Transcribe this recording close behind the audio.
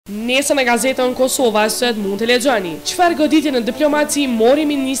Nesër në gazetën Kosova Sot mund të lexoni çfarë goditje në diplomaci mori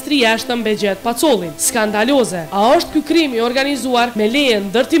ministri i jashtëm Begjet Pacollin. Skandaloze. A është ky krim i organizuar me leje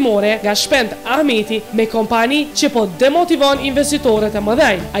ndërtimore nga Shpend Ahmeti me kompani që po demotivon investitorët e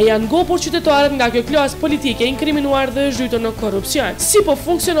mëdhenj? A janë ngopur qytetarët nga kjo klasë politike inkriminuar dhe zhytur në korrupsion? Si po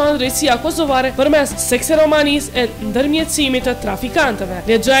funksionon drejtësia kosovare përmes sekseromanisë e ndërmjetësimit të trafikantëve?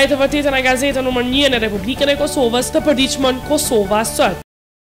 Lexojeni të vërtetën në gazetën nr. 1 në Republikën e Kosovës të përditshmën Kosova Sot.